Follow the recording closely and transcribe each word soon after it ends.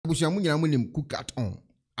busuamu nyina mu nim cook at on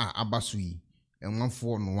abaso yi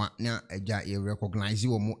enwanfo no na eja ye recognize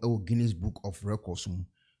wo mo e Guinness Book of Records mu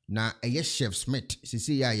na eye Chef Smith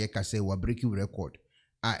sisi ya ye ka say wa break record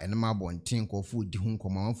enema bonten ko fu di hu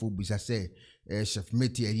nkomanfo busa say Chef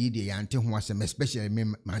Smith ye de yante ho asem especially me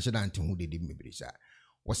manhye ante hu de mebrisa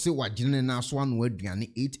wose wagene na so anu aduane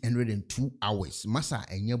 802 hours masa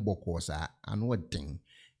enye boko sa anu den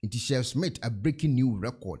inti Chef Smith a breaking new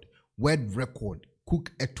record world record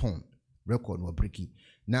cook a ton record wa breaki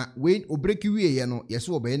na when obreki wie ye no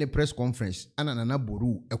yeso obeye ne press conference ana nana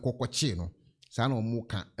boru ekokwoche no sa na omo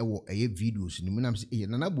ka ewo eye videos ni munam se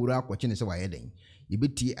nana boru akwoche ne se wa ye den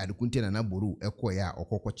yebeti adekunte nana boru ekoya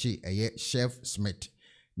okokwoche eye Chef Smith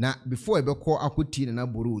na before ebekọ akoti nana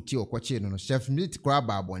boru ti okwoche no Chef Smith kra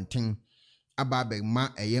ba bonten ababe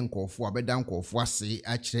ma eye nkofo abeda nkofo ase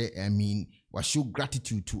akire wa show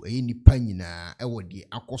gratitude to eye nipa nyina ewo de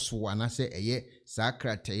akoso anase eye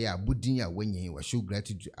sakrata ye abudin ya wenye wa show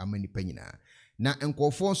gratitude amani nipa nyina na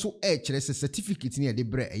nkofo so kire se certificate ni de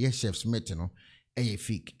bre eye Chef Smith no eye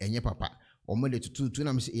fake enye papa omode tutu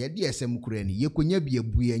na mse ye de esem kura ni ye konya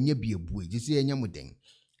biebu enye biebu jisi enye muden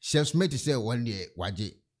Chef Smith say one day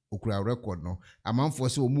waje okura record no amanfo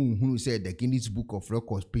se omu hunu say the Guinness Book of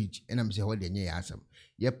Records page ena mse ho de enye ya asem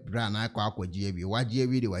ye bra na akwaje bi waje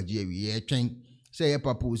bi de waje bi ye twen say ye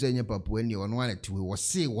papu say nye papu eni ono ane tiwe wo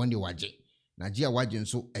say one day waje na je waje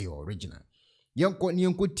nso original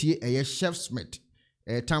yenko tie eye Chef Smith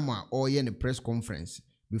time a oye ne press conference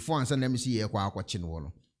before ansa na mse ye kwa akwache no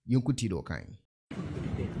no yenko tie do kan.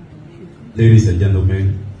 Ladies and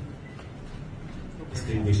gentlemen,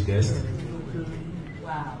 distinguished guests,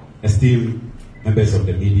 esteemed members of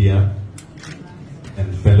the media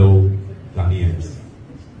and fellow Ghanaians.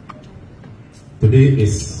 Today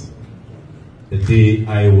is the day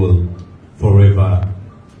I will forever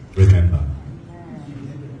remember.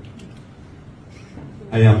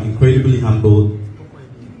 I am incredibly humbled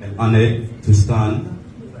and honored to stand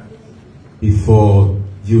before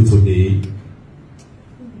you today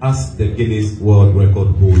as the Guinness World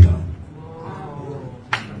Record holder.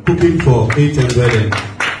 Cooking for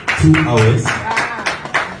 802 hours,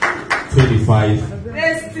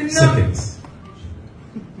 25 seconds.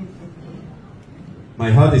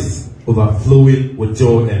 My heart is overflowing with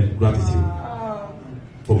joy and gratitude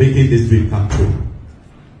for making this dream come true.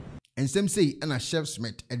 And some say, and a Chef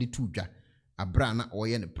Smith edituja, a brana or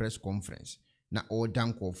a press conference, na or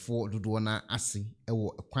danko for Dudwana Asi,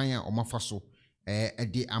 ewo a kwanya or mafaso,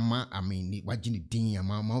 de ama, wajini ding,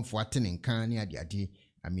 ama for attending canny at the idea.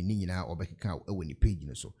 Nina or Becca when the page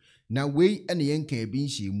so. Now way any yanke bin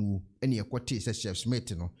she mu any a quote says Chef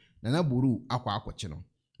Smith no, Nana Buru aqua aquachino.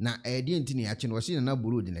 Na didn't any action was seen Nana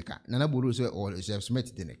Buru dineka, Nana Buru or Chef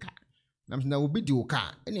Smith dineka. Now will be do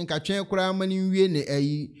car, any catcher cram many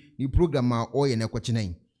ni program or in a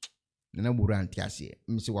quachinane. Nana Buru and Tiasi,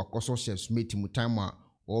 Mr. Wakoso Chef Smith Mutama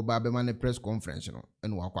or Babeman press conference no,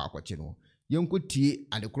 and Waka aquachino. Young could tea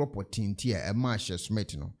at the crop or tin tea a Marshal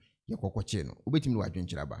Smith no. Yakwache no obetimi wa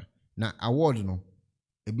dwenchiraba na award no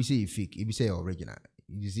ebi say fake ebi say original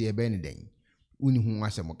you see e ben den uni hu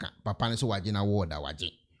asem ka papa ne so waje na award waje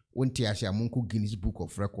wonti ase amonko Guinness Book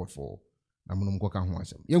of Record for amonom ko ka hu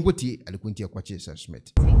asem yenkoti alekunti Yakwache Chef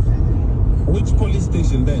Smith. Which police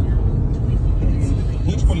station then?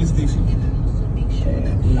 Which police station?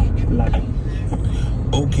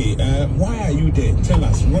 Okay, why are you there? Tell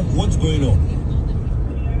us what's going on.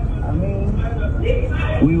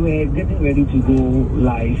 We were getting ready to go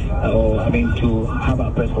live, to have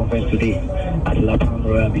our press conference today at La Palma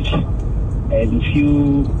Royal Beach. And a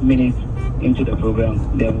few minutes into the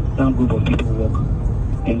program, there was some group of people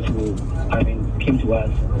came to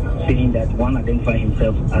us saying that one identified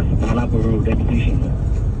himself as Manaboro deputation,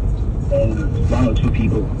 and one or two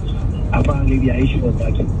people. Apparently, their issue was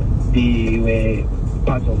that they were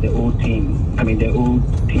part of the old team. The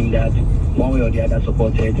old team that one way or the other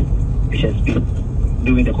supported HSP.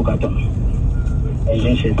 Doing the cookathon, and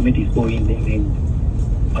then Chef Smith is owing them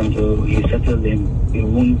until he settles them. He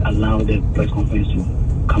won't allow the press conference to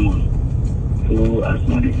come on. So as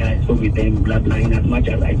much as I spoke with them, blah blah, in as much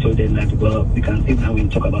as I told them that we can sit down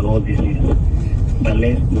and talk about all these things, but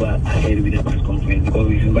let's go ahead with the press conference because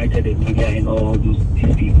we've invited the media and all these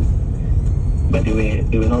people, but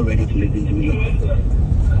they were not ready to listen to me.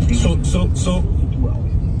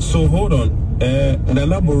 So hold on.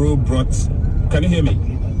 Nana Boro brought. Can you hear me?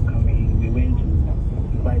 We went to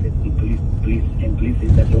invite the police and police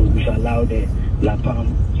said that we should allow the La Palm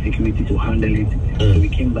security to handle it. So we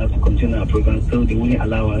came back to continue our program. So they wouldn't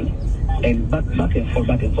allow us. And back and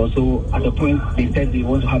forth. So at the point they said they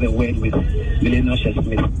want to have a word with Millionaire Chef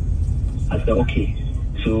Smith. I said okay.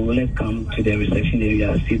 So let's come to the reception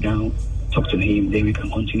area, sit down, talk to him, then we can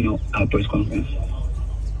continue our press conference.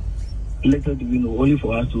 Later, do we know, only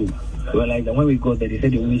for us to realize that when we got there, they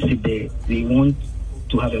said they won't sit there. They want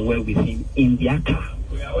to have a word with him in their car.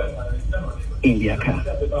 In their car.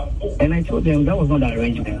 And I told them that was not the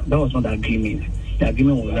arrangement. That was not the agreement. The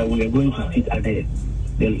agreement was that we were going to sit at the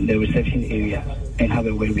reception area and have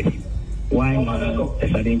a word with him. Why now a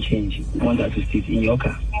sudden change? You want us to sit in your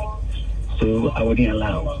car. So I wouldn't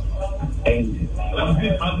allow. And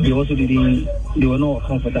they also they were not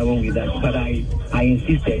comfortable with that. But I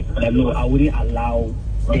insisted that no, I wouldn't allow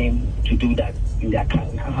them to do that in their car.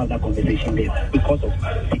 We can't have that conversation there because of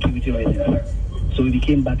security reasons. So we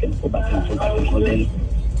became back and forth, back and forth, back and forth. Then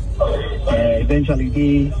eventually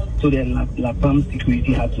the La Palm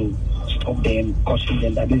security had to stop them, caution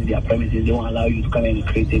them that this is their premises. They won't allow you to come and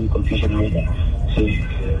create any confusion over there.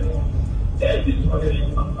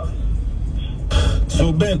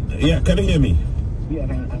 So Ben, yeah, can you hear me? Yeah, I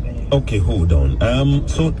can. Okay, hold on.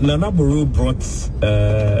 So Nana Boro brought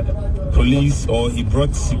police, or he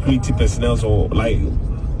brought security personnel, or like,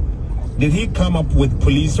 did he come up with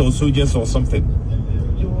police or soldiers or something?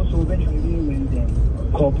 So eventually we went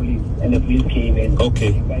and called police, and the police came and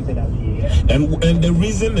invited us here. And the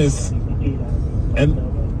reason is,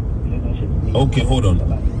 okay, hold on.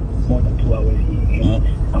 More than 2 hours here.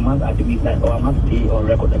 I must admit that, or I must say on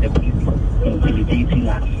record that the police was intimidating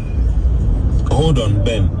us. Hold on,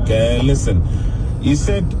 Ben. Okay, listen. You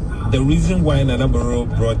said the reason why Nana Boro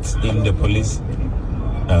brought in the police.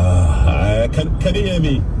 Can you hear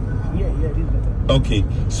me? Yeah. Okay.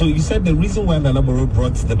 So you said the reason why Nana Boro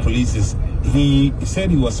brought the police is he said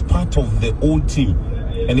he was part of the old team,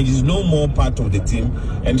 and he is no more part of the team,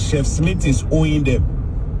 and Chef Smith is owing them.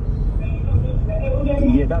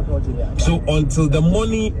 Yeah, that's what they are. So until the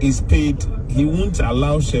money is paid, he won't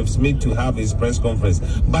allow Chef Smith to have his press conference.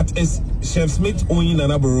 But is Chef Smith owing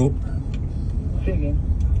Nana Boro? Say again?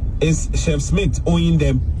 Is Chef Smith owing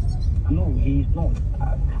them? No, he is not.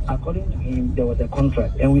 According to him, there was a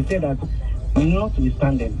contract, and we said that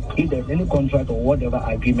notwithstanding, if there's any contract or whatever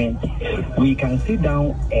agreement, we can sit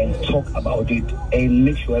down and talk about it and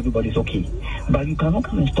make sure everybody's okay. But you cannot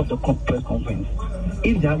come and stop the press conference.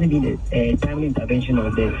 If there hasn't been a timely intervention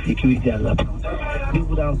of the security at La Palm, they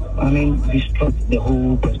would have, destroyed the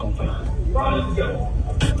whole press conference.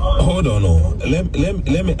 Hold on, no.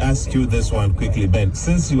 Let me ask you this one quickly, Ben.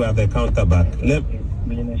 Since you are the counterback, let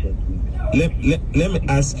me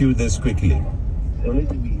ask you this quickly. The only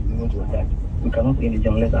thing we want was that we cannot say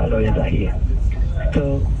anything unless our lawyers are here.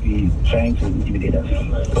 So we're trying to intimidate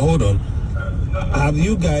us. Hold on. Have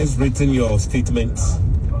you guys written your statements?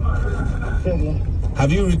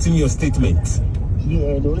 Have you written your statement?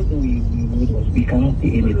 Yeah, the only thing we did was we cannot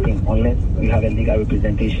say anything unless we have a legal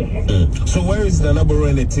representation. So where is Nana Boro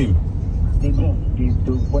and the team? They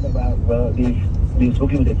do whatever. Well, they've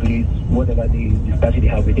spoken with the police. Whatever the discussion they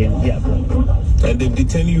have with them, they are going. And they've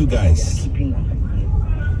detained you guys. They are keeping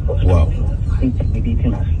us. Wow.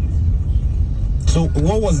 Intimidating us. So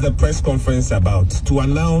what was the press conference about? To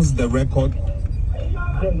announce the record?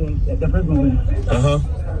 The press conference.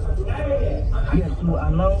 Yes, to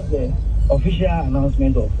announce the official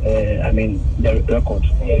announcement of, the record,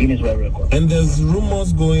 Guinness World Record. And there's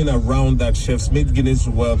rumors going around that Chef Smith Guinness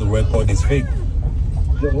World Record is fake.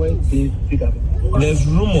 The voice is speak up. There's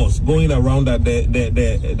rumors going around that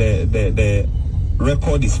the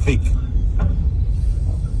record is fake.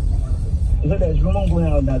 So there's rumor going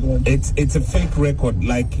out that it's a fake record,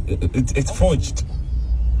 like it's forged.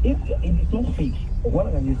 It is not fake. One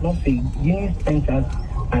of them is not fake. Guinness sent us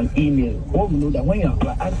an email. What we know that when you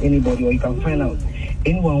apply, ask anybody, or you can find out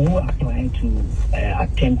anyone who applied to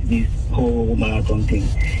attempt this whole marathon thing.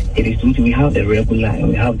 It is true. We have the regular and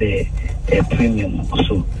we have the premium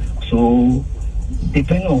also. So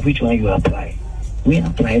depending on which one you apply, we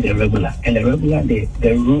apply the regular, and the regular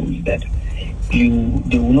the rule is that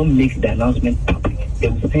they will not make the announcement public. They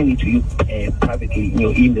will send it to you privately in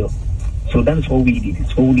your email. So that's what we did.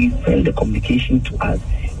 So we send the communication to us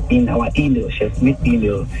in our email, Chef Smith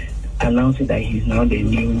email, announcing that he's now the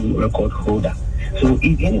new record holder. So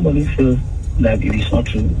if anybody feels that it is not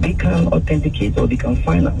true, they can authenticate or they can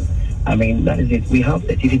find out. That is it. We have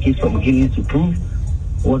certificates from Guinness to prove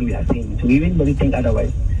what we are saying. So if anybody think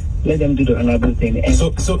otherwise, let them do the honorable thing. And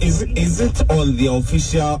so is it on the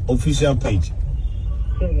official page?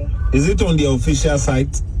 Yeah. Is it on the official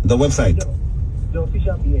site, the website? The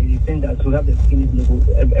official page is saying that we have the Guinness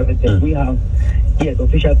logo, everything. We have, the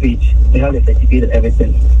official page, they have the certificate,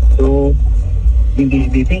 everything. So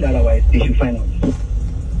if they think otherwise, they should find out.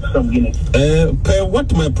 some Guinness. Per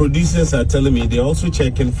what my producers are telling me, they're also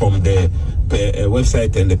checking from the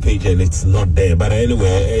website and the page, and it's not there. But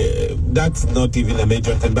anyway, that's not even a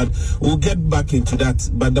major thing. But we'll get back into that.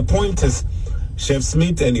 But the point is, Chef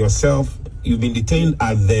Smith and yourself, you've been detained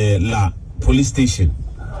at the police station.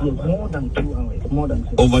 More than 2 hours. More than 2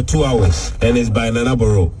 hours. Over 2 hours, and it's by Nana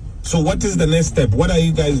Boro. So what is the next step? What are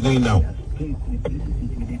you guys doing now? Please,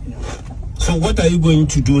 so what are you going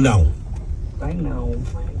to do now? right now,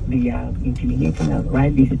 they are intimidating us.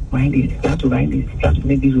 Write this, you have to write this, you have to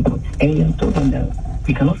make this report. And we have told them that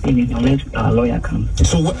we cannot say anything unless our lawyer comes.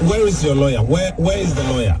 So where is your lawyer? Where is the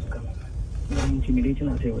lawyer? They are intimidating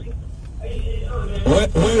us. Where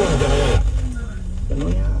is the lawyer? The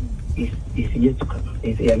lawyer is yet to come.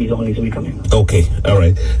 He's on his way coming. Okay, all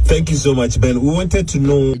right. Thank you so much, Ben. We wanted to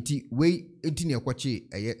know.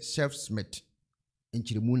 Chef Smith in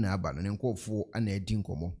Chirimuna Aban and call for an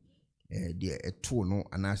edincomo. Dear a tono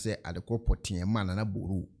and I say at the corporate man and a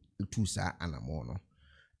boro, two sa and a mono.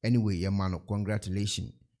 Anyway, your man,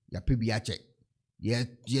 congratulations. Ya pibiache. Yes,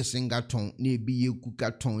 singa ton, ne be you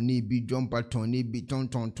cook ton, ne be jumper ton, ne be ton.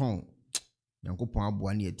 Yanko Pon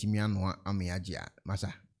Buani, Timiano, Amiaja,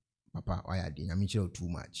 Massa. Papa, why I didn't too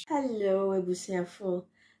much. Hello, Ebusiafo.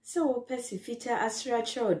 So, Pesifita Astra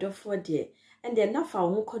Chodo for dear, and then enough our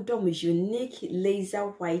Hokodom is unique laser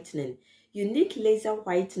whitening. Unique laser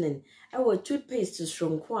whitening. Our toothpaste to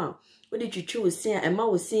strong qua. What did you choose? Say, and ma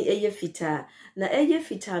was saying a fita. Na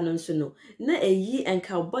fita non sono. Na ye and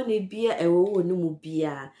carbonate beer a no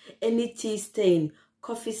beer. Any tea stain,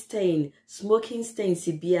 coffee stain, smoking stain,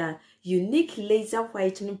 beer. Unique laser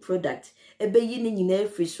whitening product. Ebe yini nyina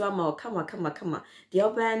free swama o kama. The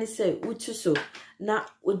obani say utu so na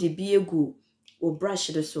odi biegu o brush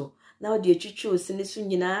the so. Now the chuchu sinisu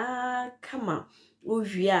nyina kama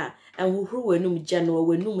uwia and who wenum jano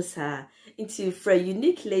wenum sa into for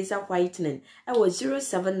unique laser whitening. I was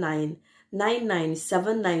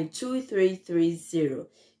 079-9979-2330.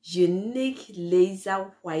 Unique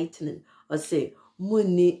laser whitening or say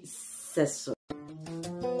muni seso.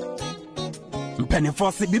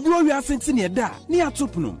 Pennyforce, Biblo, we are sitting near that, near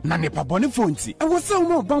Tupnum, Nanepa Bonifonti, and was so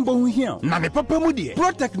more bumble here, Nanepa Pemudi,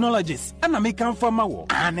 Pro Technologies, and American Farmer,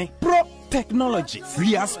 Anne, Pro Technologies.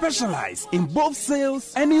 We are specialized in both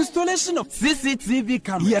sales and installation of CCTV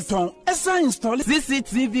cameras. Yeton, Esa install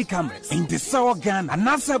CCTV cameras in the Sour Ghana, and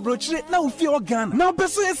NASA brochure now fear Ghana. Now,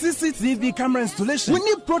 pursue CCTV camera installation. We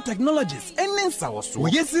need Pro Technologies and then Sour.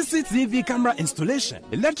 We have CCTV camera installation,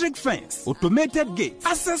 electric fence, automated gate,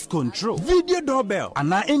 access control, video doorbell,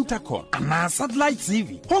 and our intercom, and our satellite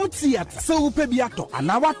TV, home theater, so pebiato, and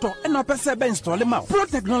our water, and our PCB install them out. Pro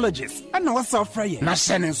Technologies, and our software. Na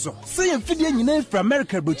so. Say Fidia Nine from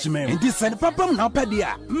America, Butchman. And this and Papa now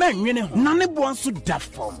Padia. Man, you know, none of one so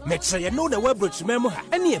daft form. Make sure you know the web Butchman,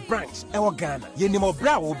 any branch, our Ghana, Yenimo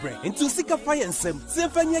Brow brain, into Sika Fire and Sem,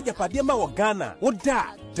 Symphony Padima or Ghana, or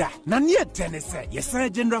da. Nania Tennessee, yes,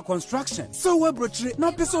 general construction. So we brochure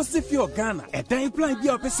no peso si fi Ghana. E dan plan bi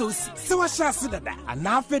opeso si. So I shall see that. And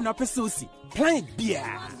now fe no peso si. Plan beer.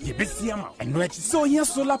 Ye besi ama. And no so here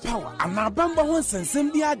solar power. And now bamba one sensem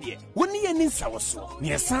bi ade. Woni ye ni sawoso.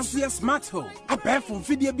 Ni esanso smart home. Abẹ from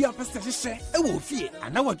video bi opeso hye. E wo fie.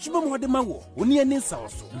 And now twuma mo de ma wo. Woni ye ni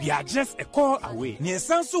sawoso. We are just a call away. Ni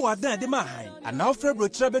esanso wa dan de ma han. And now fe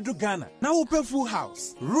brochure bedu Ghana. Now open full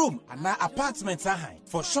house, room and now apartments are high.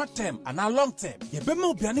 For short term and now long term, ye be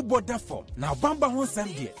mo biani border form. Now bamba hon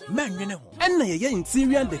sem die, man wene ho. And na ye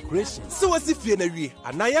interior decoration. So as if ye na wie,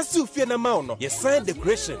 and na ye su fie na ma no. Ye sign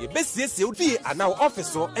decoration, ye be sie fie and now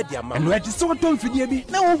office or e di ama. And we just so tom fidie bi,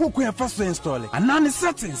 na wo ho kwa fa so install. And now the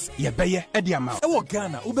settings ye be ye e di ama. E wo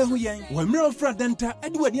Ghana, wo be hu yen. Wo mra fra denta, e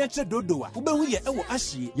di wani a che dodoa. Wo be hu ye e wo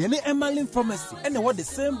ahye. Ye ne Emalin Pharmacy, and what the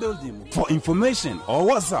same building. For information or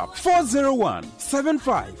WhatsApp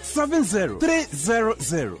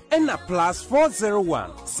 401-7570-300 and a plus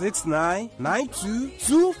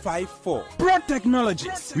 401-6992-254. Pro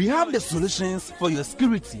Technologies. We have the solutions for your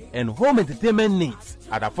security and home entertainment needs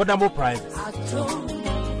at affordable prices.